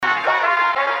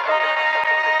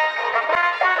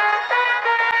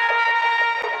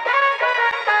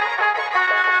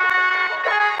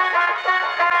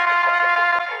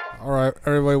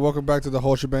Everybody, welcome back to the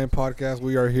whole Sha-Bang podcast.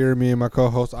 We are here, me and my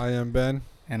co-host, I am Ben.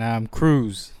 And I'm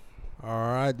Cruz. All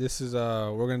right, this is,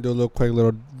 we're going to do a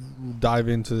little dive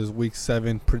into this week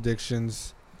 7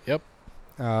 predictions. Yep.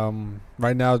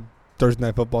 Right now, Thursday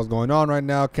Night Football is going on right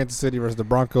now. Kansas City versus the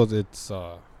Broncos. It's,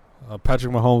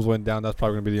 Patrick Mahomes went down. That's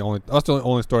probably going to be the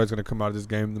only story that's going to come out of this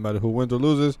game, no matter who wins or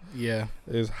loses. Yeah.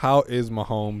 Is how is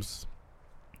Mahomes?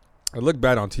 It looked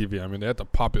bad on TV. I mean, they had to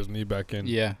pop his knee back in.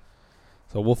 Yeah.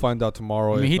 So we'll find out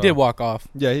tomorrow. I mean, he did walk off.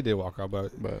 Yeah, he did walk off,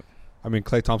 but I mean,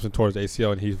 Klay Thompson tore his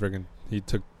ACL, and he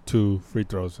took 2 free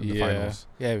throws in the finals.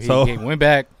 Yeah, he went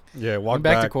back. Yeah, went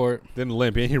back to court. Didn't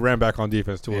limp. He ran back on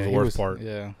defense too. Was the worst part.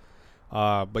 Yeah.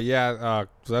 So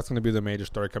that's going to be the major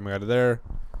story coming out of there.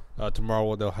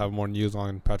 Tomorrow they'll have more news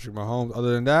on Patrick Mahomes.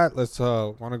 Other than that, let's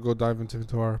want to go dive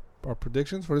into our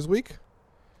predictions for this week.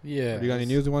 Yeah. You got any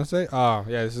news you want to say?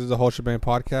 This is the whole Sha-Bang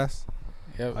podcast.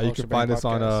 Yep, you can find us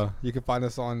on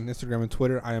Instagram and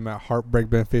Twitter. I am at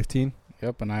HeartbreakBen15.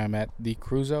 Yep, and I am at the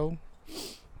Cruzo. All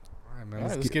right, man.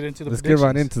 Let's get into the Let's predictions. get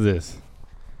right into this.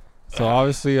 So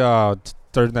obviously,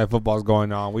 Thursday Night Football is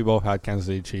going on. We both had Kansas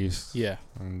City Chiefs. Yeah,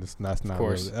 and that's not. Of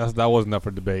course. Really, that wasn't up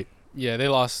for debate. Yeah, they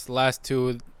lost the last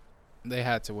 2. They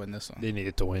had to win this one. They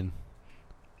needed to win.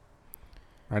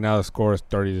 Right now, the score is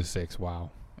 30-6. Wow.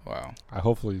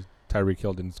 Hopefully Tyreek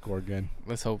Hill didn't score again.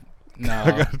 Let's hope. No,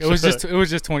 it was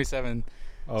just 27.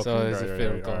 Okay, so it's a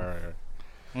field goal. Right.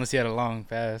 Unless he had a long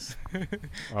pass.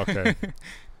 Okay.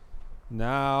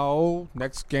 Now,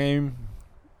 next game.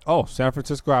 Oh, San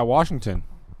Francisco at Washington.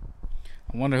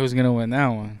 I wonder who's gonna win that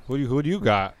one. Who do you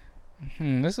got?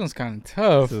 This one's kind of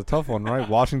tough. This is a tough one, right?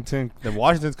 Washington.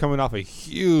 Washington's coming off a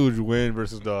huge win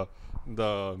versus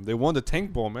they won the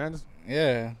Tank Bowl, man.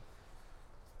 Yeah.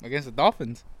 Against the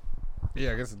Dolphins.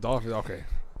 Yeah, against the Dolphins. Okay.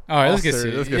 All right, let's get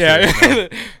serious.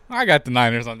 I got the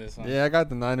Niners on this one. Yeah, I got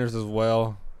the Niners as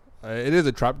well. It is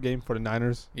a trap game for the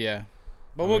Niners. Yeah,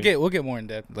 but we'll get more in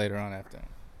depth later on after.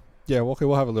 Yeah, okay,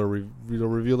 we'll have a little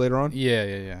review later on.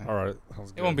 Yeah. All right,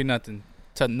 it won't be nothing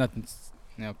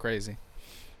crazy.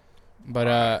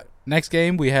 But next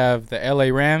game we have the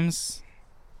LA Rams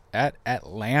at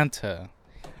Atlanta.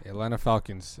 Atlanta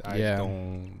Falcons.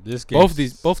 This game.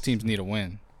 Both teams need a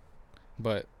win.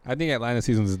 But I think Atlanta's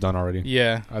season is done already.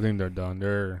 Yeah. I think they're done.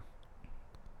 They're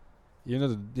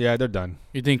done.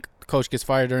 You think coach gets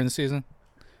fired during the season?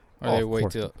 Or they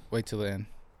wait till the end?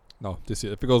 No, this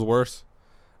year. If it goes worse,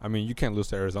 I mean, you can't lose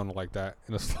to Arizona like that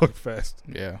in a slugfest.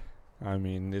 Yeah. I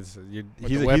mean, they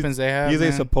have. He's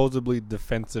a supposedly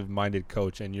defensive-minded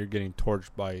coach, and you're getting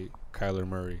torched by Kyler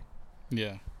Murray.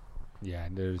 Yeah.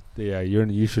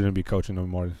 You shouldn't be coaching no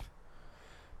more.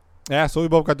 Yeah, so we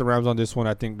both got the Rams on this one.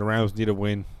 I think the Rams need a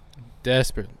win.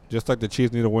 Desperately. Just like the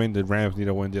Chiefs need a win, the Rams need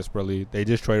a win desperately. They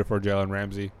just traded for Jalen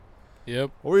Ramsey. Yep.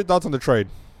 What were your thoughts on the trade?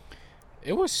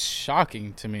 It was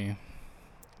shocking to me.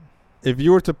 If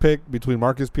you were to pick between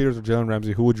Marcus Peters or Jalen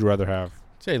Ramsey, who would you rather have?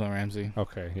 Jalen Ramsey.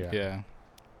 Okay, yeah. Yeah.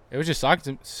 It was just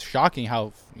shocking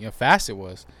how fast it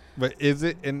was. But is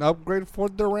it an upgrade for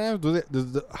the Rams?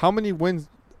 How many wins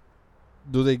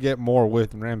do they get more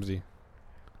with Ramsey?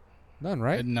 None,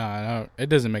 right? No, it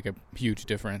doesn't make a huge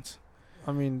difference.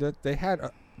 I mean, they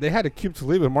had to keep to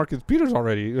leave with Marcus Peters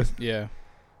already. Yeah.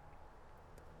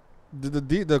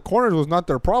 The corners was not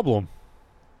their problem.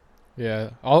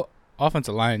 Yeah, all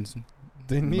offensive lines.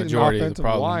 They need an offensive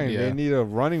line. Yeah. They need a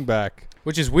running back,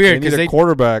 which is weird because they need a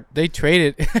quarterback. They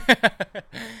traded.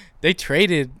 They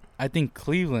traded. I think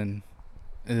Cleveland.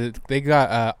 They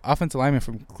got offensive lineman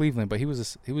from Cleveland, but he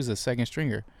was a second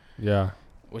stringer. Yeah,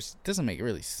 which doesn't make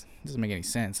any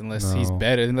sense unless he's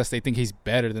better. Unless they think he's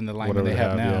better than the lineman they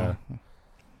have now. Yeah.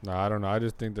 No, I don't know. I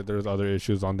just think that there's other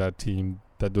issues on that team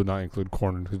that do not include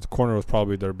corner. Because corner was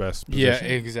probably their best position.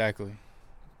 Yeah, exactly.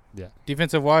 Yeah.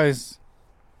 Defensive wise,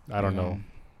 I don't know.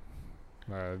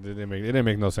 It didn't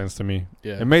make no sense to me.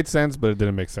 Yeah. It made sense, but it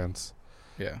didn't make sense.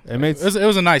 Yeah. It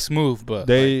was a nice move, but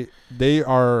they're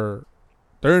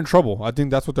in trouble. I think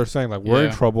that's what they're saying. Like, we're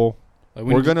in trouble. Like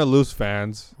we're gonna lose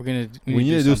fans. We need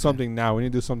to do something now. We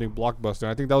need to do something blockbuster.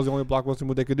 I think that was the only blockbuster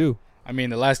move they could do. I mean,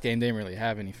 the last game they didn't really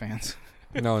have any fans.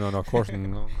 No, of course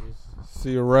not.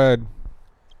 See you red.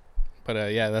 But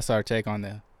that's our take on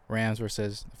the Rams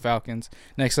versus the Falcons.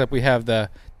 Next up, we have the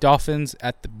Dolphins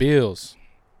at the Bills.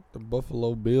 The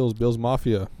Buffalo Bills, Bills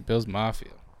Mafia.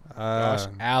 Josh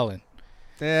Allen.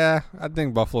 Yeah, I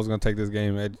think Buffalo's gonna take this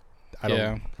game. I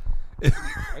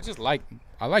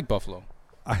like Buffalo.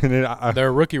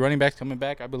 Their rookie running back coming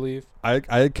back, I believe. I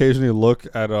occasionally look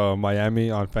at Miami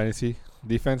on fantasy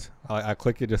defense. I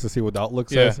click it just to see what the outlook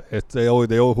says.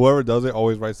 Whoever does it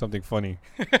always writes something funny.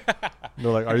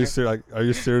 They're like, "Are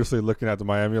you seriously looking at the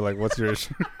Miami? Like, what's your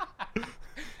issue?"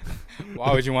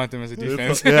 Why would you want them as a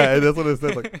defense? Yeah, that's what it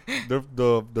says.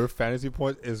 Like their fantasy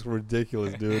points is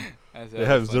ridiculous, dude. They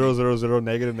have 0, 0, 0,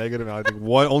 negative, negative, and I think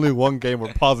only one game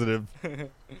were positive.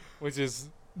 Which is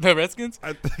the Redskins?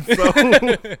 I think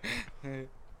so.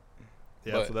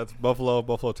 Yeah, so that's Buffalo.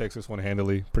 Buffalo takes this one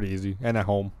handily, pretty easy, and at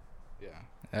home.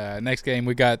 Yeah. Next game,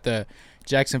 we got the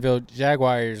Jacksonville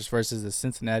Jaguars versus the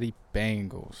Cincinnati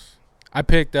Bengals. I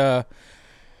picked Gardner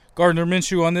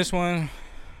Minshew on this one.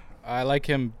 I like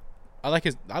him. I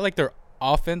like their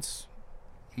offense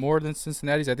more than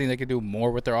Cincinnati's. I think they could do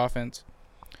more with their offense.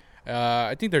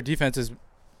 I think their defense is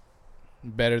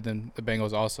better than the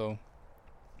Bengals also.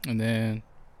 And then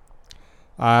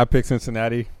I picked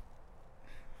Cincinnati.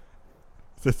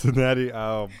 I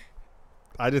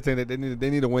just think that they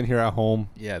need to win here at home.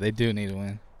 Yeah, they do need to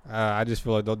win. I just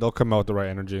feel like they'll come out with the right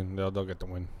energy and they'll get the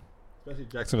win. Especially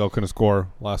Jacksonville couldn't score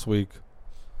last week.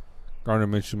 Gardner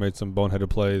Minshew made some boneheaded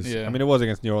plays. Yeah. I mean, it was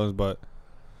against New Orleans, but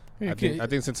I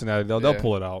think Cincinnati they'll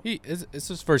pull it out. It's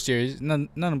his first year. He's none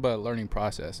but a learning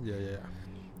process.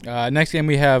 Yeah. Next game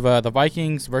we have the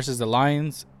Vikings versus the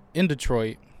Lions in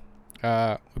Detroit.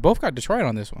 We both got Detroit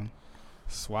on this one.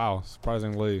 Wow,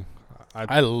 surprisingly.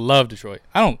 I love Detroit.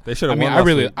 I don't. They should have won.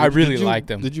 I really like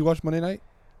them. Did you watch Monday night?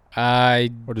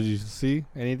 Or did you see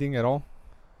anything at all?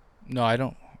 No, I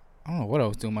don't know what I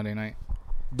was doing Monday night.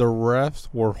 The refs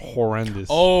were horrendous.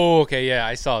 Oh, okay, yeah,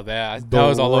 I saw that. That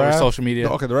was all over social media.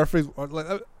 Okay, the referees.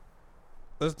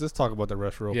 Let's just talk about the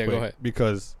refs real quick. Go ahead.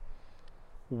 Because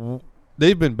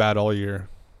they've been bad all year.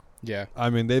 Yeah. I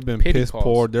mean, they've been piss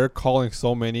poor. They're calling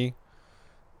so many.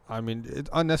 I mean, it's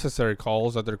unnecessary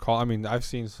calls that they're calling. I mean, I've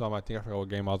seen some. I forgot what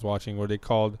game I was watching where they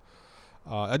called.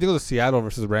 I think it was the Seattle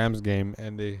versus Rams game,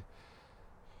 and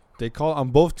they called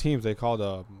on both teams. They called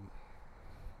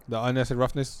the unnecessary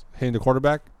roughness hitting the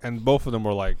quarterback, and both of them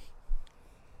were like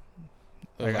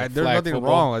there's nothing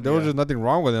football. Wrong. Like, there was just nothing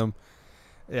wrong with them.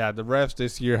 Yeah, the refs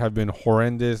this year have been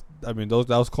horrendous. I mean,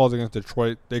 those calls against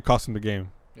Detroit, they cost them the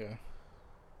game. Yeah.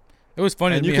 It was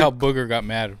funny to me how Booger got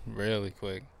mad really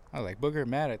quick. I was like, Booger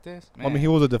mad at this? Man. I mean, he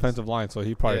was a defensive line, so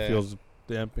he probably feels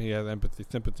he has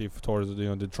sympathy towards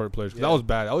the Detroit players. That was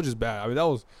bad. That was just bad. I mean, that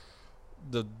was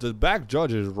the back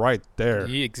judge is right there.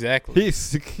 Exactly.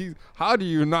 He how do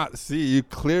you not see? You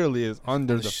clearly is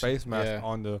under the face mask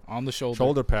on the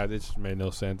shoulder pad. It just made no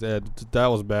sense. Yeah, that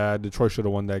was bad. Detroit should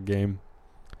have won that game.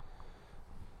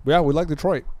 But yeah, we like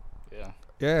Detroit. Yeah.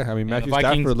 Yeah, I mean, Matthew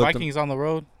Stafford looked. Vikings on the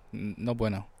road, no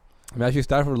bueno. Matthew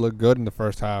Stafford looked good in the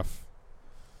first half.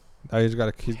 Now he's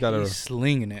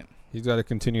slinging it. He's got to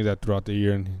continue that throughout the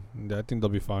year, and I think they'll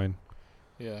be fine.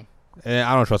 Yeah. And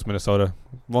I don't trust Minnesota.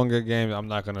 One good game, I'm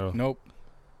not gonna. Nope.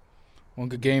 One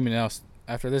good game, and now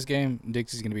after this game,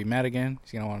 Dixie's gonna be mad again.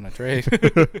 He's gonna want to trade.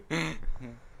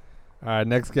 All right,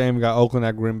 next game we got Oakland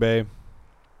at Green Bay.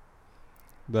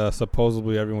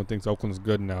 Supposedly everyone thinks Oakland's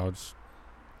good now.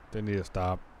 They need to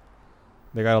stop.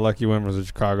 They got a lucky win versus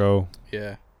Chicago.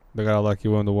 Yeah. They got a lucky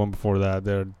win the one before that.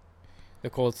 The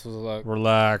Colts was like,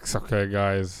 relax, okay,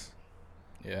 guys.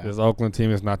 Yeah. This Oakland team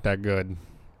is not that good.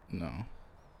 No.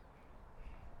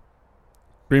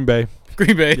 Green Bay.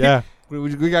 Yeah. We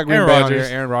got Green Bay on here.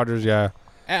 Aaron Rodgers, yeah.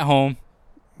 At home.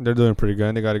 They're doing pretty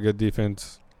good. They got a good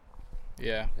defense.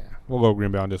 Yeah. We'll go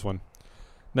Green Bay on this one.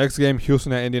 Next game,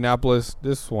 Houston at Indianapolis.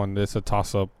 This one, it's a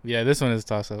toss-up. Yeah, this one is a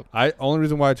toss-up. Only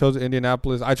reason why I chose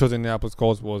Indianapolis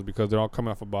Colts was because they're all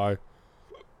coming off a bye.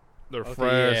 They're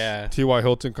fresh. Yeah. T.Y.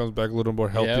 Hilton comes back a little more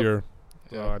healthier.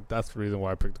 Yep. That's the reason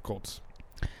why I picked the Colts.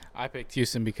 I picked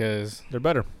Houston because they're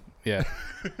better. Yeah.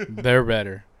 They're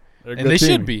better. And they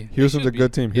should be. Houston's a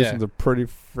good team. Houston's a pretty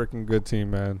freaking good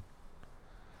team, man.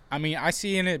 I mean, I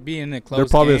see it being a close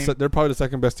game. They're probably the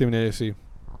second best team in the AFC.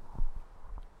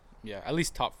 Yeah, at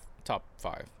least top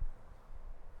 5.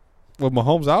 With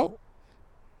Mahomes out?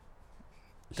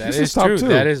 That is true.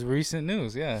 That is recent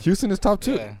news, yeah. Houston is top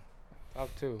 2. Yeah. Top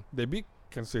 2. They beat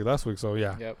Kansas City last week, so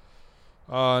yeah.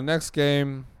 Yep. Next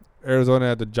game,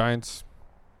 Arizona at the Giants.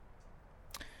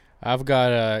 I've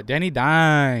got Danny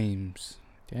Dimes.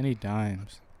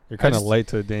 You're kind of late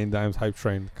to the Danny Dimes hype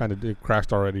train. It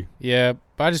crashed already. Yeah,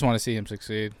 but I just want to see him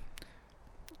succeed.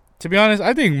 To be honest,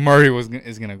 I think Murray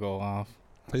is going to go off.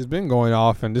 He's been going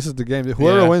off, and this is the game.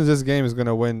 Whoever wins this game is going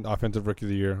to win Offensive Rookie of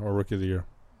the Year or Rookie of the Year.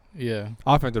 Yeah.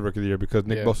 Offensive Rookie of the Year because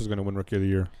Nick Bosa is going to win Rookie of the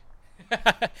Year.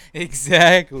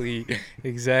 Exactly.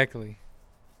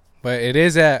 But it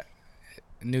is at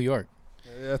New York.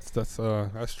 That's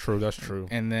true.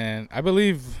 And then I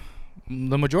believe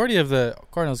the majority of the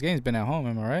Cardinals games been at home.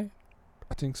 Am I right?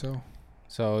 I think so.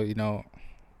 So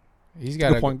he's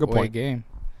got a good game.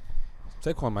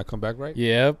 Saquon might come back, right?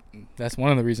 Yep, that's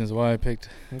one of the reasons why I picked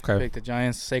Okay. the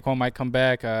Giants. Saquon might come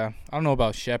back. I don't know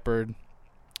about Shepard,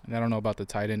 and I don't know about the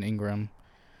tight end Ingram,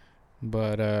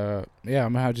 but yeah,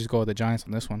 I'm gonna have to just go with the Giants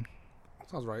on this one.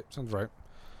 Sounds right.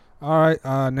 All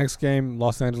right. Next game: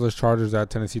 Los Angeles Chargers at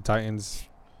Tennessee Titans.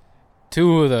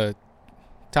 Two of the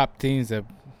top teams that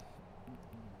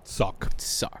Suck.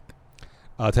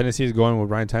 Tennessee is going with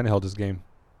Ryan Tannehill this game.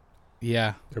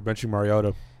 Yeah. They're benching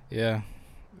Mariota. Yeah.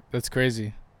 That's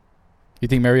crazy. You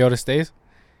think Mariota stays?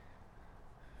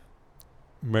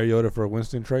 Mariota for a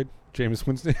Winston trade? Jameis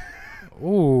Winston?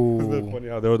 Ooh. Isn't that funny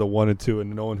how they were the 1 and 2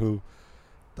 and no one who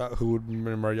thought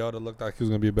Mariota looked like he was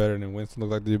going to be better and then Winston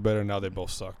looked like they'd be better and now they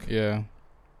both suck. Yeah.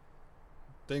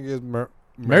 Thing is,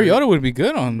 Mariota would be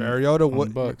good on Mariota. On the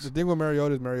Bucks. The thing with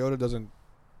Mariota is Mariota doesn't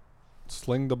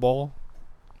sling the ball.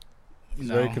 He's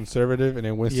very conservative, and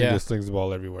then Winston just slings the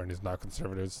ball everywhere, and he's not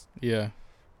conservative. Yeah.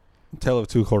 Tale of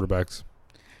two quarterbacks.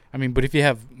 I mean, but if you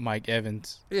have Mike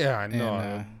Evans. Yeah, I know.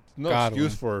 And, no Godwin.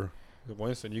 excuse for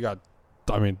Winston. You got,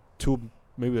 I mean,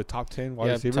 maybe the top 10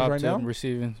 wide receivers top right 10 now.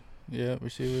 Receiving. Yeah,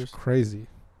 receivers. Crazy.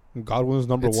 Godwin's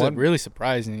number It's one. Really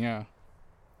surprising, yeah.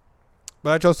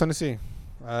 But I chose Tennessee.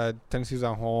 Tennessee's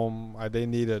at home. They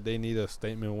need a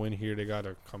statement win here. They got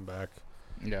to come back.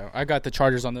 Yeah, I got the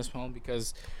Chargers on this one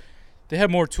because they have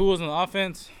more tools in the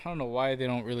offense. I don't know why they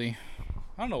don't really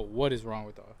 – I don't know what is wrong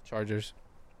with the Chargers.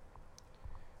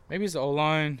 Maybe it's the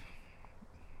O-line.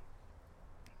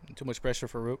 Too much pressure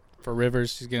for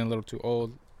Rivers. He's getting a little too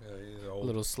old. Yeah, he's old. A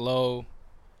little slow.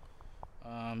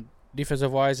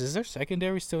 Defensive-wise, is their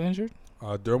secondary still injured?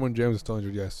 Derwin James is still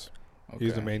injured, yes. Okay.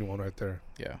 He's the main one right there.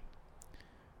 Yeah.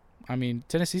 I mean,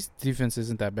 Tennessee's defense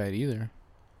isn't that bad either.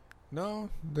 No,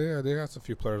 they got a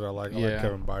few players I like. I like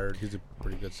Kevin Byard. He's a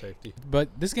pretty good safety. But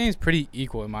this game's pretty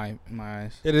equal in my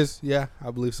eyes. It is, yeah,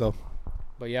 I believe so.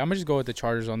 But yeah, I'm gonna just go with the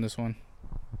Chargers on this one.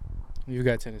 You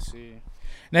got Tennessee.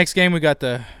 Next game, we got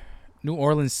the New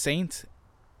Orleans Saints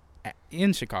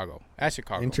in Chicago. At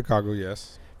Chicago. In Chicago,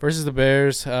 yes. Versus the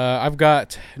Bears. I've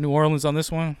got New Orleans on this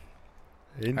one.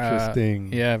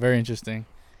 Interesting. Yeah, very interesting.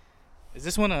 Is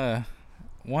this one a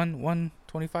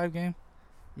 125 game?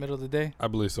 Middle of the day? I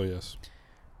believe so, yes.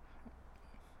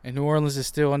 And New Orleans is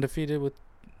still undefeated with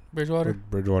Bridgewater? With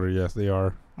Bridgewater, yes, they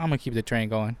are. I'm going to keep the train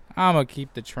going.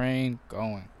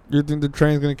 You think the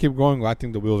train's going to keep going? Well, I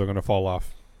think the wheels are going to fall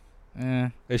off. Yeah.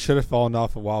 They should have fallen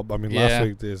off a while. I mean, last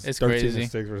week it's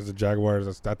 13-6 versus the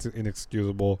Jaguars. That's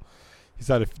inexcusable. He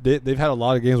said they've had a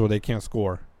lot of games where they can't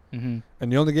score. Mm-hmm.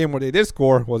 And the only game where they did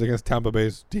score was against Tampa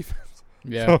Bay's defense.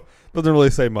 Yeah. So, doesn't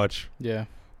really say much. Yeah.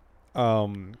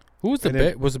 Who was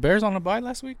was the Bears on a bye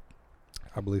last week?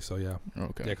 I believe so, yeah.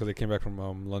 Okay. Yeah, because they came back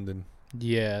from London.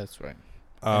 Yeah, that's right.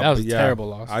 That was a terrible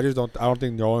loss. I don't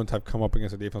think New Orleans have come up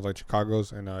against a defense like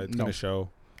Chicago's, and it's going to show.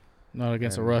 Not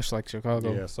against a rush like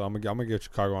Chicago. Yeah, so I'm gonna give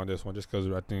Chicago on this one just because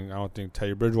I don't think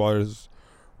Teddy Bridgewater is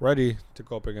ready to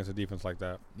go up against a defense like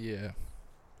that. Yeah.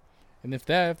 And if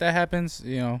that happens,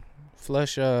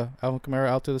 flush Alvin Kamara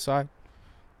out to the side,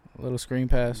 a little screen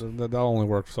pass. That only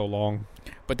works so long.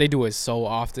 But they do it so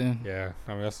often. Yeah,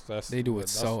 I mean that's they do it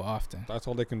so often. That's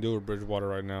all they can do with Bridgewater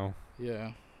right now.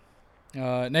 Yeah.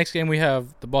 Next game we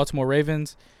have the Baltimore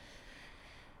Ravens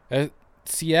at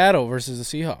Seattle versus the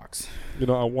Seahawks.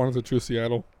 I wanted to choose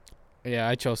Seattle. Yeah,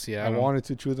 I chose Seattle. I wanted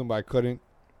to choose them, but I couldn't.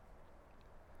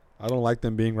 I don't like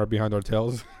them being right behind our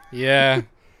tails. Yeah.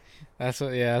 That's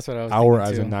what I was thinking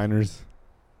as too. a Niners.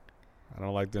 I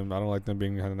don't like them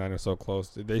being behind the Niners so close.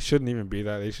 They shouldn't even be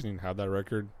that. They shouldn't even have that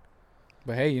record.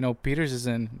 But hey, Peters is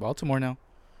in Baltimore now.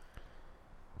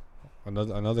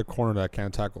 Another corner that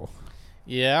can't tackle.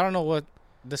 Yeah, I don't know what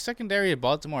the secondary of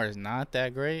Baltimore is not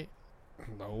that great.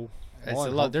 No.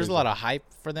 There's a lot of hype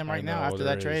for them right now after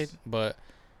that trade, but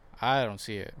I don't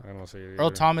see it. I don't see it either. Earl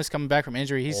Thomas coming back from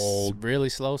injury, he's really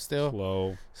slow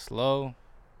still. Slow.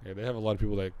 Yeah, they have a lot of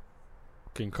people that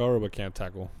can cover but can't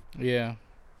tackle. Yeah.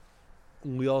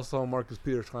 We all saw Marcus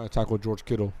Peters trying to tackle George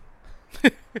Kittle.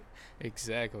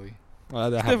 Exactly.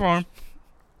 That Stiff arm.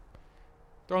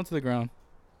 Throw him to the ground.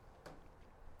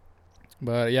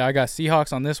 But, yeah, I got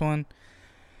Seahawks on this one.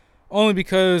 Only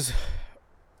because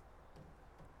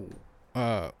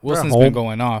Wilson's been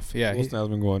going off. Yeah, Wilson has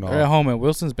been going off. They're at home, and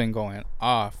Wilson's been going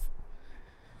off.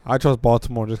 I chose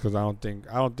Baltimore just because I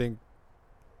don't think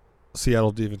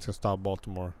Seattle defense can stop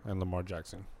Baltimore and Lamar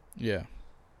Jackson. Yeah.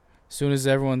 As soon as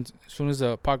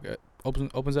the pocket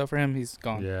opens up for him, he's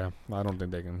gone. Yeah, I don't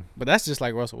think they can. But that's just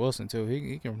like Russell Wilson too.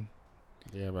 He can.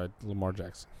 Yeah, but Lamar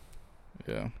Jackson.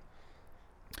 Yeah.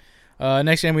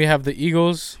 Next game we have the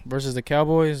Eagles versus the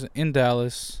Cowboys in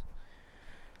Dallas.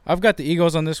 I've got the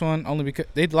Eagles on this one only because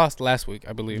they lost last week,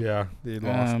 I believe. Yeah, they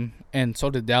lost. And so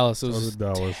did Dallas. It was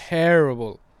Dallas.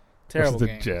 Terrible game.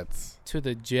 The Jets. To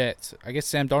the Jets. I guess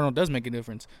Sam Darnold does make a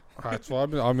difference. That's what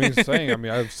saying.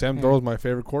 Sam Darnold's my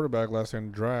favorite quarterback last year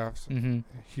in drafts. Mm-hmm.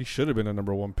 He should have been the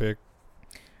number 1 pick.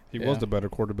 He was the better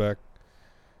quarterback.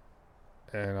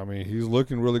 And, he's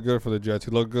looking really good for the Jets.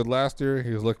 He looked good last year.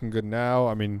 He's looking good now.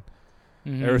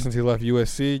 Ever since he left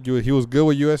USC, he was good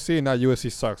with USC, and now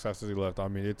USC sucks after he left.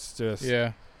 It's just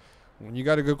when you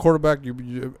got a good quarterback,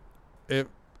 it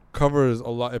covers a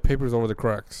lot. It papers over the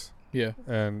cracks. Yeah.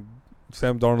 And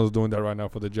Sam Darnold's doing that right now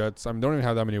for the Jets. They don't even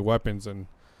have that many weapons, and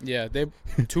yeah, they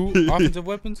have 2 offensive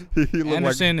weapons.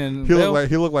 Anderson and he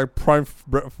looked like prime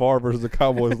Brett Favre versus the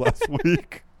Cowboys last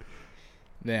week.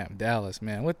 Damn, Dallas,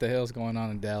 man, what the hell's going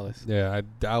on in Dallas? Yeah,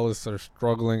 Dallas are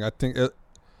struggling. I think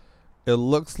it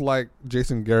looks like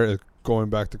Jason Garrett is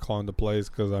going back to calling the plays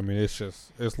because,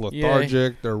 it's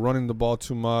lethargic. They're running the ball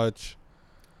too much.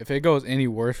 If it goes any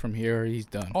worse from here, he's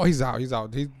done. Oh, he's out. He's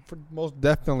most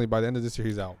definitely by the end of this year,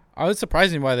 he's out. I was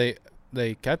surprised why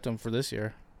they kept him for this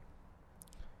year.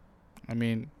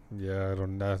 Yeah, I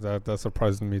don't. That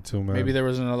surprised me too, man. Maybe there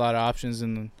wasn't a lot of options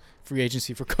in the free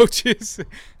agency for coaches.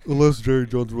 Unless Jerry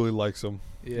Jones really likes him.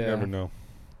 Yeah. You never know.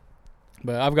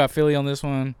 But I've got Philly on this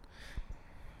one.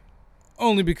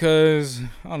 Only because,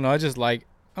 I don't know, I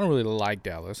don't really like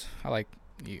Dallas. I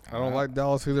don't like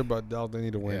Dallas either, but Dallas, they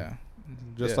need to win. Yeah.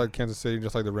 Just like Kansas City,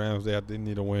 just like the Rams, they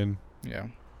need to win. Yeah.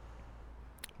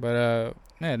 But,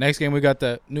 next game we got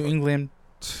the New England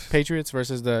Patriots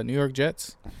versus the New York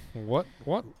Jets. What?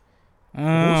 Who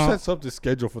sets up the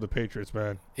schedule for the Patriots,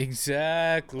 man?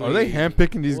 Exactly. Are they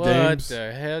handpicking these games? What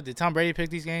the hell? Did Tom Brady pick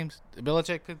these games? Did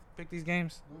Belichick pick these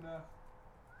games?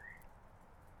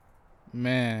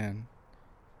 Man.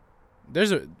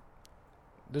 There's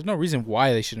no reason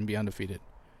why they shouldn't be undefeated.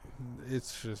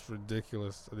 It's just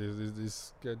ridiculous.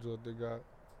 These schedule they got.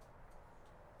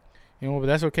 But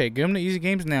that's okay. Give them the easy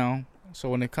games now, so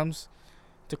when it comes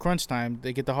to crunch time,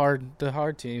 they get the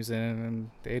hard teams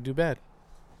and they do bad.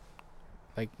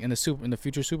 Like in the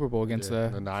future Super Bowl against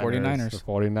the 49ers. The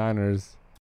 49ers.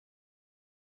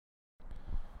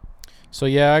 So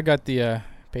I got the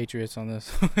Patriots on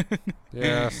this.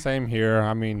 Yeah, same here.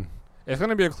 It's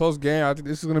gonna be a close game. I think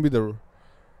this is gonna be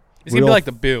It's gonna be like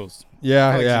the Bills.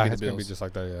 Yeah, it's gonna be just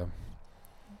like that. Yeah.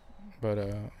 But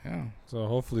yeah. So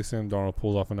hopefully Sam Darnold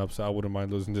pulls off an upset. I wouldn't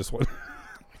mind losing this one.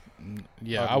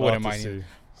 Yeah, I wouldn't mind.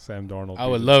 Sam Darnold. I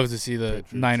would love to see the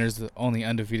Patriots. Niners, the only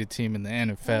undefeated team in the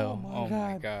NFL. Oh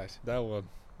my gosh. That'll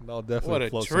definitely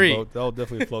float some boats. That'll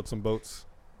definitely float some boats.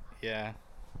 Yeah.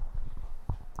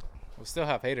 We'll still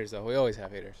have haters though. We always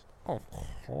have haters. Oh, of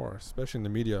course, especially in the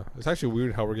media. It's actually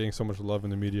weird how we're getting so much love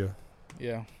in the media.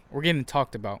 Yeah, we're getting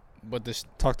talked about, but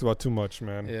talked about too much,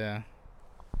 man. Yeah.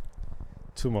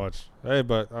 Too much. Hey,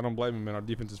 but I don't blame him, man. Our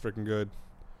defense is freaking good.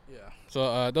 Yeah.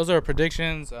 So those are our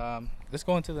predictions. Let's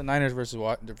go into the Niners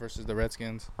versus the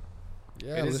Redskins.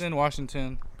 Yeah. It is in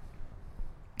Washington.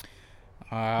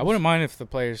 I wouldn't mind if the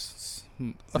players,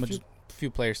 few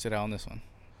players sit out on this one.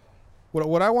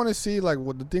 What I want to see,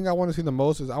 the thing I want to see the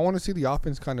most is I want to see the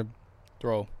offense kind of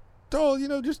throw,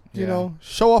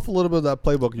 show off a little bit of that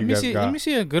playbook you guys got. Let me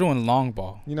see a good one long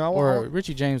ball. Or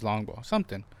Richie James long ball,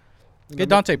 something. Get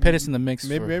Dante Pettis in the mix.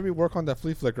 Maybe work on that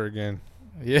flea flicker again.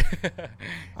 Yeah.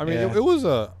 It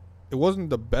wasn't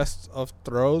the best of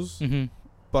throws,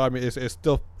 but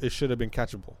it should have been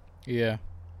catchable. Yeah.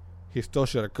 He still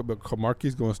should have. But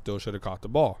Marquise Goodwin still should have caught the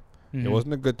ball. It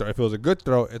wasn't a good throw. If it was a good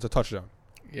throw, it's a touchdown.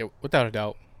 Yeah, without a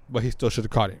doubt. But he still should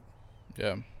have caught it.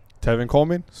 Yeah. Tevin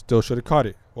Coleman still should have caught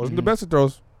it. Wasn't the best of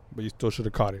throws, but you still should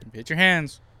have caught it. Hit your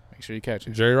hands. Make sure you catch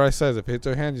it. Jerry Rice says if it hits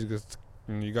your hands,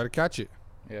 you got to catch it.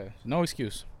 Yeah, no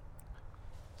excuse.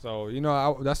 So,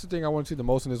 that's the thing I want to see the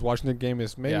most in this Washington game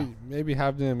is maybe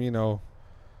have them, be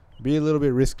a little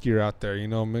bit riskier out there,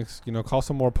 call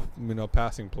some more,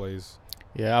 passing plays.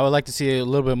 Yeah, I would like to see a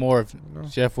little bit more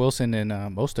of Jeff Wilson and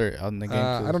Mostert on the game.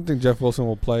 I don't think Jeff Wilson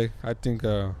will play. I think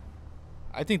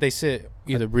they sit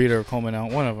either Breida or Coleman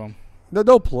out, one of them.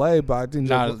 They'll play, but I think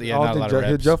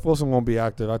Jeff Wilson won't be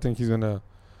active. I think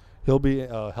he'll be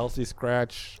a healthy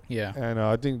scratch. Yeah. And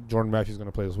I think Jordan Matthew's going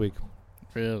to play this week.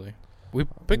 Really? We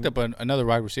picked up another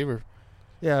wide receiver.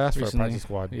 Yeah, that's recently. For a practice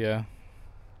squad. Yeah.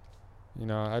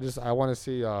 I want to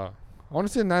see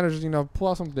the Niners, pull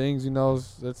out some things,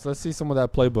 let's see some of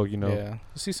that playbook, Yeah.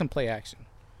 Let's see some play action.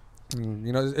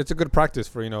 It's a good practice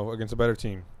for, against a better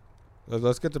team.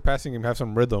 Let's get the passing game, have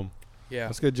some rhythm. Yeah.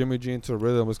 Let's get Jimmy G into the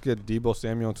rhythm. Let's get Deebo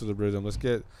Samuel into the rhythm. Let's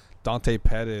get Dante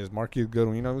Pettis, Marquise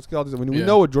Goodwin. Let's get all these. We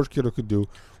know what George Kittle could do.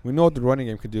 We know what the running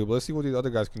game could do. But let's see what these other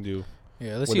guys can do.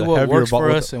 Yeah, let's see what works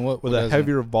for us and what with doesn't. a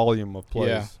heavier volume of plays.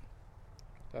 Yeah,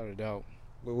 without a doubt.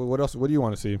 What else? What do you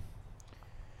want to see?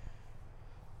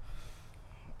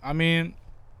 I mean,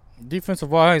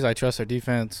 defensive wise, I trust our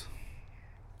defense.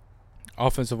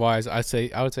 Offensive wise, I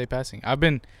would say passing.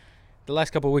 The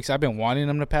last couple of weeks, I've been wanting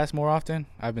them to pass more often.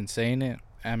 I've been saying it.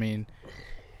 I mean,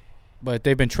 but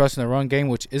they've been trusting the run game,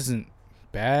 which isn't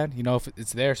bad. You know, if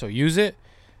it's there, so use it.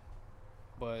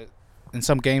 But in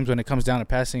some games, when it comes down to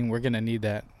passing, we're gonna need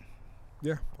that.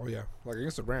 Yeah. Oh yeah. Like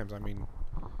against the Rams, I mean,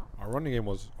 our running game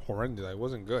was horrendous. It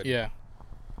wasn't good. Yeah.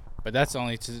 But that's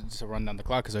only to run down the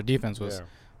clock because our defense was,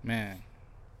 man.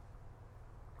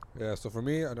 Yeah. So for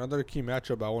me, another key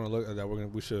matchup I want to look at that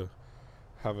we should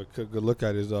have a good look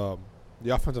at is the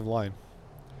offensive line.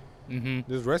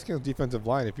 Mm-hmm. This Redskins defensive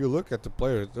line, if you look at the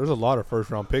players, there's a lot of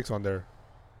first-round picks on there.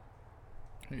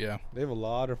 Yeah. They have a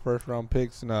lot of first-round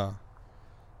picks, and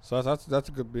so that's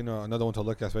a good, another one to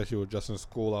look at, especially with Justin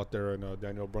School out there and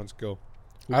Daniel Brunskill,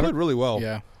 who played really well.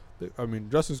 Yeah. I mean,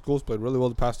 Justin School's played really well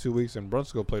the past 2 weeks, and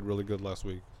Brunskill played really good last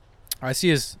week. I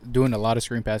see us doing a lot of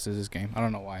screen passes this game. I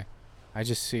don't know why. I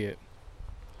just see it.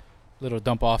 Little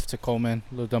dump off to Coleman,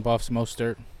 little dump off to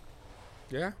Mostert.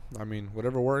 Yeah, I mean,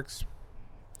 whatever works.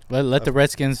 Let the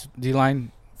Redskins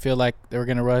D-line feel like they were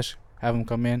going to rush, have them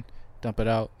come in, dump it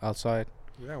out outside.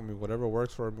 Yeah, I mean, whatever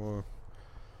works for them.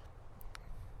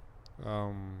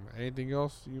 Anything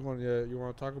else you want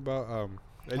to talk about?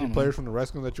 Any players from the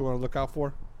Redskins that you want to look out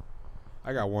for?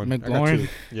 I got one. McLaurin. I got two.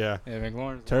 Yeah. Yeah,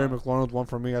 McLaurin. Terry McLaurin's one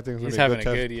for me. I think he's having a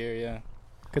good year, yeah.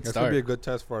 Good start. It's going to be a good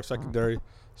test for our secondary,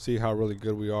 see how really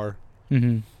good we are.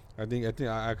 Mm-hmm.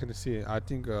 I can see it. I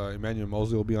think Emmanuel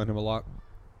Mosley will be on him a lot.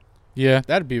 Yeah,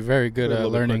 that'd be very good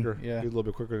learning. Yeah. He's a little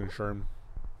bit quicker than Sherm.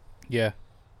 Yeah.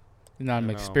 He's not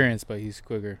experienced, but he's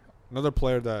quicker. Another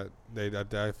player that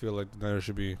I feel like the Niners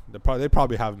should be, they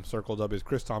probably have him circled up, is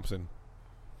Chris Thompson.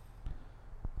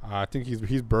 I think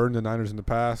he's burned the Niners in the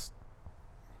past.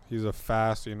 He's a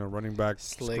fast, running back,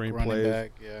 slick screen running plays.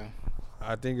 back, yeah.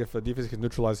 I think if a defense can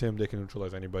neutralize him, they can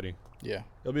neutralize anybody. Yeah.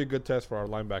 It'll be a good test for our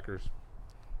linebackers.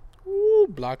 Ooh,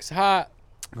 blocks hot.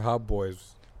 Hot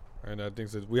boys. And I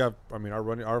think that our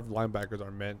linebackers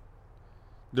are meant.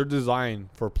 They're designed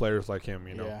for players like him,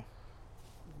 Yeah.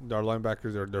 Our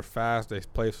linebackers they're fast. They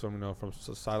play from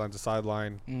sideline to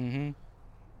sideline.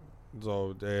 Mm-hmm.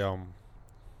 So they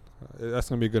that's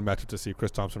gonna be a good matchup to see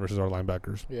Chris Thompson versus our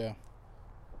linebackers. Yeah.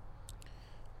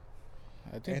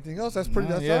 I think anything else? That's pretty.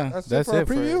 That's it for our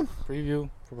preview. Preview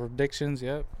for predictions.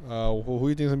 Yep. Who do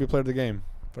you think is gonna be player of the game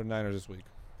for the Niners this week?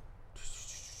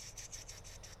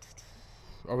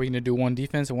 Are we gonna do one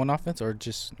defense and one offense, or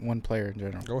just one player in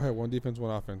general? Go ahead. One defense,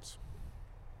 one offense.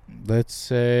 Let's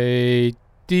say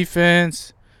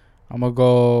defense. I'm gonna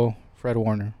go Fred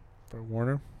Warner. Fred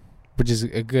Warner, which is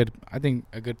a good pick.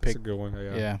 That's a good one.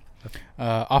 Yeah.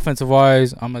 Offensive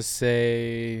wise, I'm gonna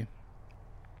say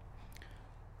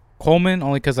Coleman,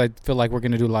 only because I feel like we're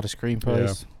gonna do a lot of screen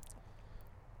plays,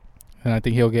 and I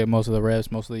think he'll get most of the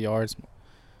reps, most of the yards.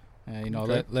 Okay.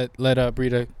 Let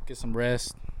Breida get some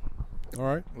rest. All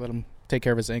right. Let him take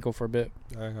care of his ankle for a bit.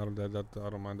 I don't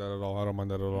mind that at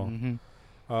all.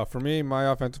 Mm-hmm. For me, my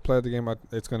offensive player of the game,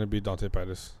 it's going to be Dante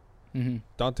Pettis. Mm-hmm.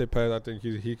 Dante Pettis, I think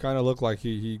he kind of looked like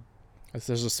he.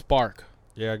 There's a spark.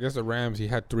 Yeah, against the Rams, he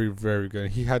had 3 very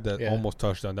good. He had that almost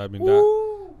touchdown.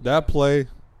 That play.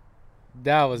 Did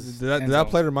that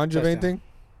play remind you of anything?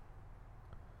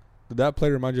 Did that play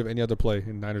remind you of any other play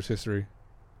in Niners history?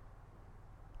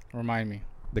 Remind me.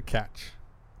 The catch.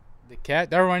 The catch?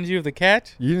 That reminds you of the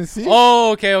catch? You didn't see it?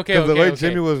 Oh, okay. Because the way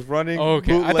Jimmy was running,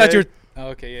 okay, bootleg, I thought you were.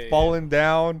 Okay, falling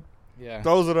down. Yeah.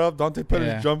 Throws it up. Dante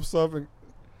Pettis jumps up, and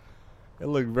it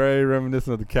looked very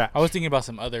reminiscent of the catch. I was thinking about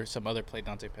some other play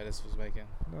Dante Pettis was making.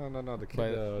 No. The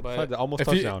kid tried the almost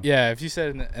touchdown. If you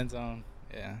said in the end zone,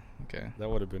 yeah, okay. That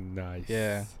would have been nice.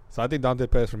 Yeah. So I think Dante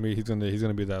Pettis for me, he's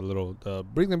gonna be that little.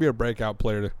 He's gonna be a breakout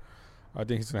player. I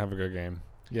think he's gonna have a good game.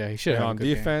 Yeah, he should. And on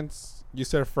defense, you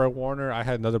said Fred Warner. I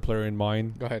had another player in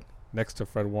mind. Go ahead. Next to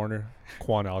Fred Warner,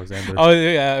 Quan Alexander. Oh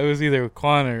yeah, it was either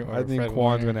Quan or I think Fred Quan's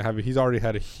Warner. gonna have it. He's already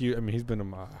had a huge. I mean, he's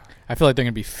been I feel like they're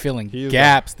gonna be filling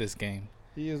gaps this game.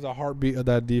 He is the heartbeat of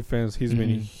that defense. He's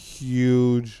been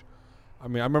huge. I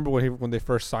mean, I remember when they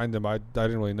first signed him, I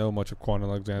didn't really know much of Quan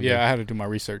Alexander. Yeah, I had to do my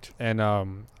research. And I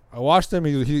watched him.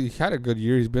 He had a good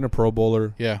year. He's been a Pro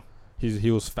Bowler. Yeah.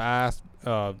 He was fast,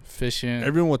 efficient.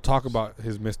 Everyone would talk about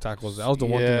his missed tackles. That was the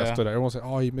one thing that stood out. Everyone said,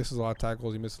 "Oh, he misses a lot of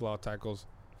tackles."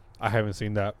 I haven't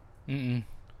seen that.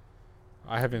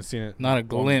 I haven't seen it. Not a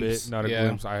glimpse. Not a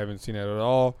glimpse. I haven't seen it at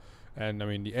all. And I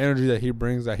mean, the energy that he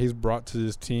brings, that he's brought to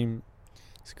this team,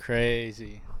 it's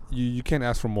crazy. You can't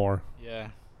ask for more. Yeah.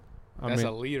 That's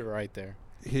a leader right there.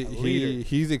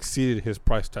 He's exceeded his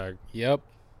price tag. Yep.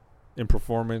 In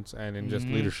performance and in just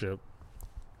leadership.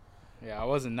 Yeah, I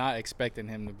wasn't not expecting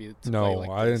him to be. No, play like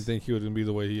I this. didn't think he was gonna be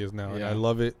the way he is now, and Yeah. I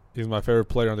love it. He's my favorite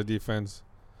player on the defense.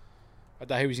 I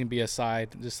thought he was gonna be a side,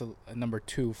 just a number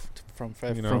 2 from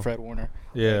Fred, You know. from Fred Warner.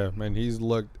 Yeah, man, he's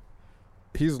played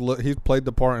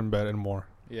the part and better and more.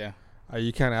 Yeah.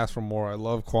 You can't ask for more. I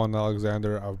love Quan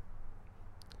Alexander. I'd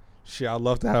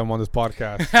love to have him on this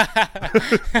podcast.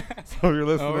 So if you're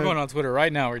listening, we're going on Twitter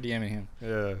right now. We're DMing him.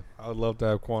 Yeah, I'd love to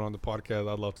have Quan on the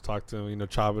podcast. I'd love to talk to him.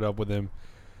 Chop it up with him.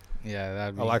 Yeah,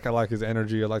 that'd be. I like his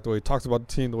energy. I like the way he talks about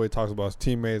the team, the way he talks about his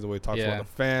teammates, the way he talks about the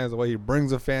fans, the way he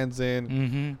brings the fans in.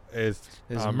 Mm-hmm. It's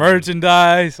his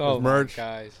merchandise. His merch,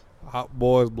 guys. Hot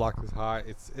Boys, Block is High.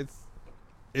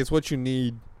 It's what you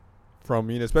need from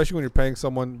especially when you're paying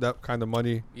someone that kind of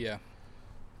money. Yeah.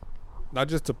 Not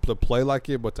just to play like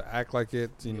it, but to act like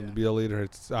it. To be a leader.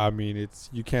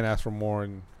 You can't ask for more.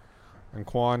 And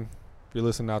Quan, if you're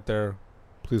listening out there,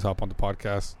 please hop on the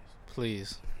podcast.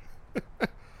 Please.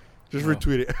 Just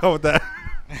retweet it. How about that?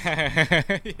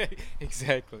 Yeah,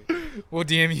 exactly. We'll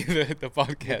DM you the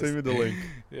podcast. We'll DM you the link.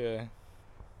 Yeah.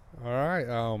 All right.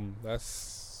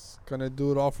 That's gonna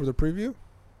do it all for the preview.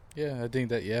 Yeah, I think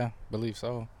that. Yeah, believe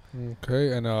so.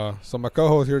 Okay, and so my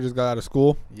co-host here just got out of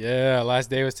school. Yeah, last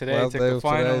day was today. Took the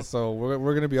finals. Today, so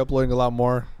we're gonna be uploading a lot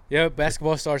more. Yeah,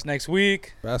 basketball starts next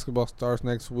week. Hockey's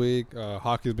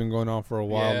been going on for a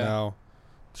while now.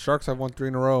 The Sharks have won 3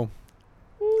 in a row.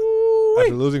 Ooh-wee.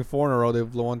 After losing 4 in a row,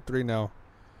 they've won 3 now.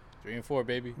 3 and 4,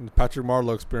 baby. And the Patrick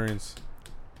Marleau experience.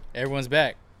 Everyone's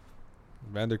back.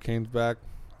 Vander Kane's back.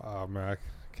 Oh man,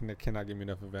 I cannot give me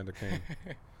enough of Vander Kane.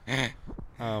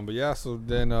 But yeah, so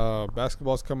then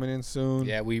basketball's coming in soon.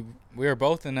 Yeah, we were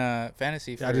both in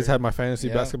fantasy. I just had my fantasy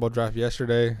basketball draft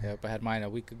yesterday. Yep, I had mine a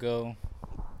week ago.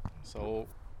 So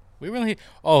we really.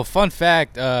 Oh, fun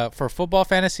fact! For football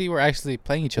fantasy, we're actually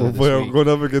playing each other. We're going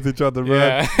up against each other,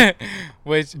 man. Yeah.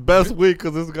 Which best week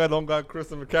because this guy don't got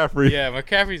Christian McCaffrey. Yeah,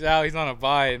 McCaffrey's out. He's on a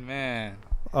bye, man.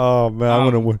 Oh man, I'm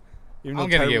gonna win. I'm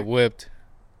gonna get whipped.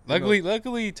 Luckily,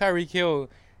 Tyreek Hill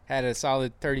had a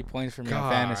solid 30 points for me in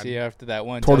fantasy after that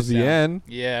one towards touchdown. the end.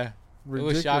 Yeah,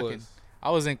 ridiculous. It was shocking. I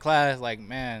was in class like,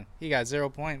 man, he got 0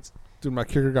 points. Dude, my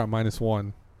kicker got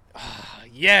 -1.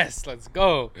 Yes, let's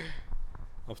go.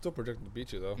 I'm still projecting to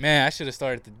beat you though. Man, I should have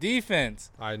started the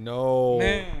defense. I know.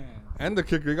 Man. And the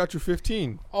kicker, he got you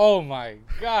 15. Oh my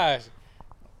gosh.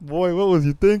 Boy, what was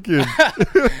you thinking?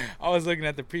 I was looking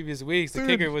at the previous weeks. The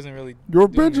kicker wasn't really. Your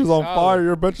bench is on fire.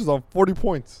 Your bench is on 40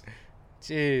 points.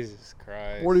 Jesus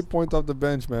Christ. 40 points off the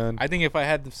bench, man. I think if I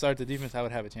had to start the defense, I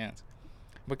would have a chance.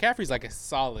 McCaffrey's like a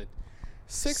solid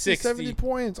 60 70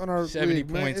 points on our 70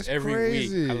 league, points man. every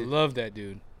crazy. week. I love that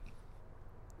dude.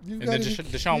 And then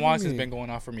Deshaun Watson's been going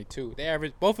off for me too.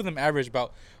 Both of them average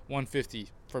about 150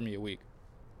 for me a week.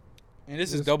 And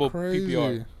this is double crazy.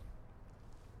 PPR.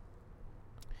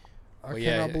 I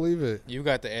cannot believe it. You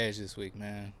got the edge this week,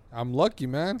 man. I'm lucky,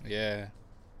 man. Yeah.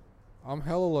 I'm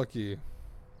hella lucky.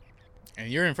 And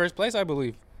you're in first place, I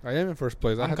believe. I am in first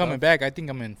place. I'm coming back. I think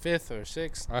I'm in 5th or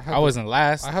 6th. I wasn't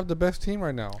last. I have the best team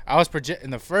right now. I was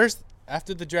in the first,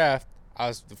 after the draft, I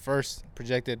was the first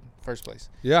projected first place.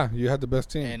 Yeah, you had the best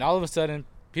team. And all of a sudden,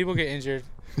 people get injured.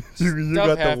 you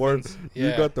got the worst.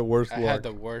 Yeah, you got the worst luck. I had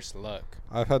the worst luck.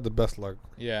 I've had the best luck.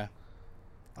 Yeah.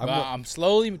 I'm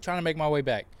slowly trying to make my way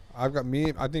back. I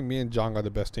think me and John got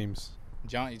the best teams.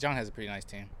 John has a pretty nice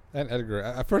team. And Edgar.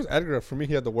 At first, Edgar, for me,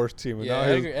 he had the worst team. And yeah,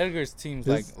 Edgar's team's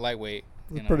like lightweight.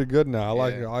 He's pretty good now.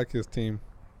 I like his team.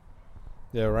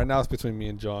 Yeah, right now it's between me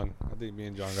and John. I think me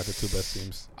and John got the 2 best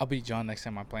teams. I'll beat John next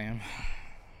time I play him.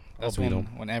 That's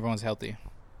when everyone's healthy.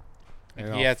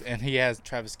 And he has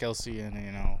Travis Kelce and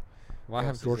Well, I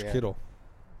have George Kittle.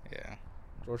 Yeah.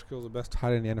 George Kittle's the best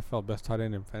tight end in the NFL, best tight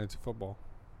end in fantasy football.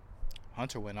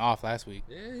 Hunter went off last week.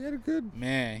 Yeah, he had a good.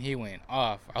 Man, he went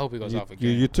off. I hope he goes off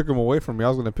again. You took him away from me. I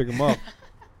was going to pick him up.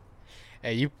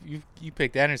 Hey, you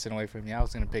picked Anderson away from me. I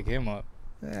was going to pick him up.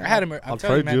 Yeah, I had him. I'll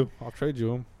trade you. I'll trade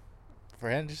you him. For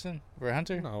Anderson? For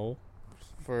Hunter? No.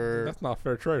 For that's not a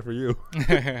fair trade for you. Who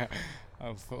do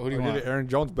you want? Get Aaron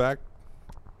Jones back.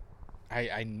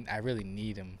 I really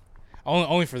need him.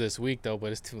 Only for this week though,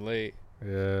 but it's too late.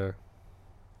 Yeah.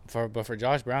 But for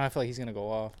Josh Brown, I feel like he's gonna go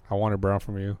off. I wanted Brown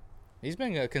from you. He's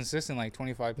been a consistent like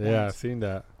 25 points. Yeah, I've seen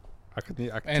that. I could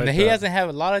and he hasn't had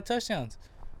a lot of touchdowns.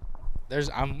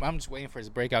 I'm just waiting for his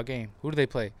breakout game. Who do they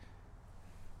play?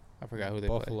 I forgot who they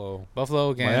play.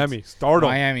 Buffalo against Miami. Start him.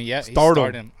 Miami. Yeah,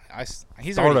 start him.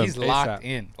 He's locked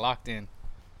in. Locked in.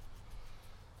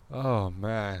 Oh,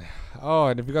 man. Oh,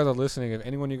 and if you guys are listening, if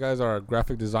anyone of you guys are a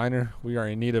graphic designer, we are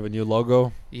in need of a new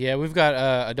logo. Yeah, we've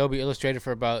got Adobe Illustrator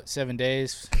for about 7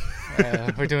 days.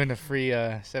 We're doing a free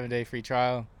 7-day free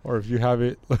trial. Or if you have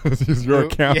it, let's use your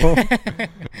account.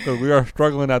 Because we are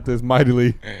struggling at this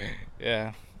mightily.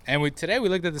 Yeah. And today we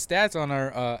looked at the stats on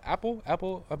our Apple,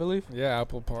 I believe. Yeah,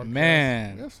 Apple Podcast.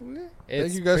 Man. Yes,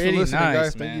 It's thank you guys for listening, nice,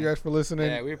 guys. man. Thank you guys for listening.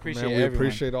 Yeah, we appreciate we everyone.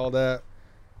 appreciate all that.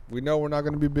 We know we're not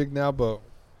going to be big now, but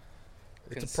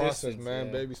it's a process, man.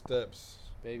 Yeah. Baby steps.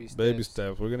 Baby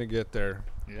steps. We're going to get there.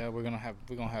 Yeah, we're gonna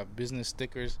have business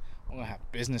stickers. We're gonna have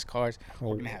business cards.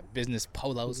 We're gonna have business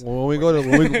polos. When we go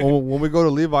to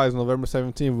Levi's November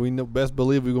 17th, we best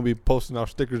believe we're gonna be posting our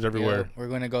stickers everywhere. Yeah, we're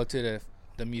gonna go to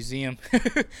the museum.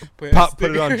 Put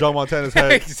it on Joe Montana's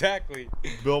head. Exactly.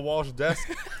 Bill Walsh's desk.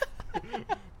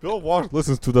 Bill Walsh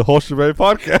listens to the whole Sha-Bang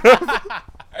podcast.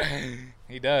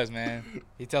 He does, man.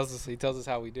 He tells us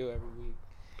how we do every week.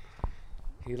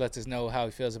 He lets us know how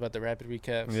he feels about the rapid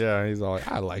recaps. Yeah, he's all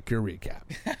like, I like your recap.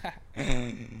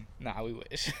 Nah, we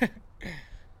wish.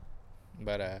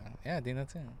 But yeah, I think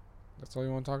that's it. That's all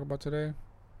you want to talk about today?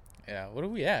 Yeah, what are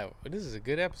we at? This is a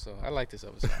good episode. I like this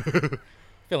episode.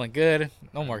 Feeling good.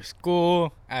 No more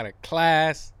school. Out of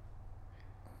class.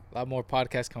 A lot more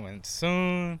podcasts coming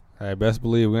soon. Hey, best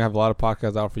believe we're gonna have a lot of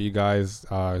podcasts out for you guys.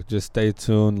 Just stay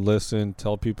tuned, listen,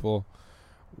 tell people.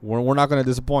 We're not gonna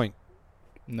disappoint.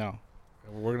 No.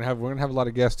 We're gonna have a lot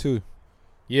of guests too.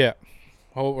 Yeah.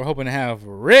 We're hoping to have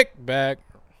Rick back.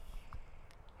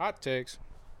 Hot takes.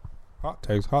 Hot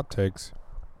takes.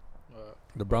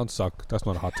 The Browns suck. That's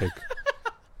not a hot take.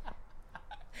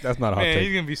 That's not a hot Man, take.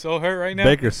 he's gonna be so hurt right now.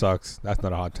 Baker sucks. That's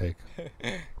not a hot take.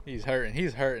 He's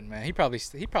hurting, man. He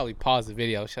probably paused the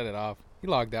video, shut it off. He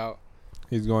logged out.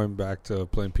 He's going back to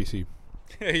playing PC.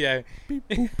 Yeah. Beep,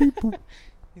 boop, beep, boop.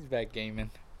 He's back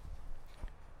gaming.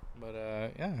 But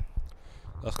yeah.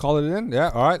 Let's call it in. Yeah,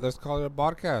 all right. Let's call it a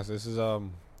podcast. This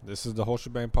is the whole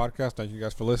Sha-Bang podcast. Thank you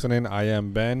guys for listening. I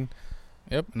am Ben.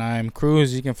 Yep, and I am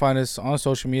Cruz. You can find us on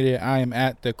social media. I am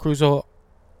at the Cruzo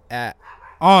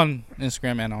on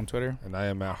Instagram and on Twitter. And I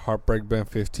am at Heartbreak Ben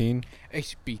 15.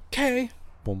 HBK.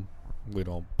 Boom. We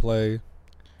don't play.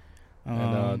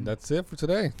 And that's it for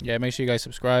today. Yeah, make sure you guys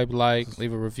subscribe, like,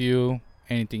 leave a review.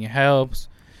 Anything helps.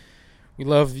 We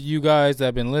love you guys that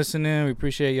have been listening. We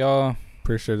appreciate y'all.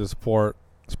 Appreciate the support.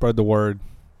 Spread the word.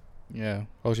 Yeah,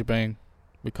 whole shebang.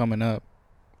 We coming up.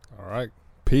 All right.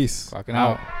 Peace. Clocking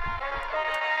out.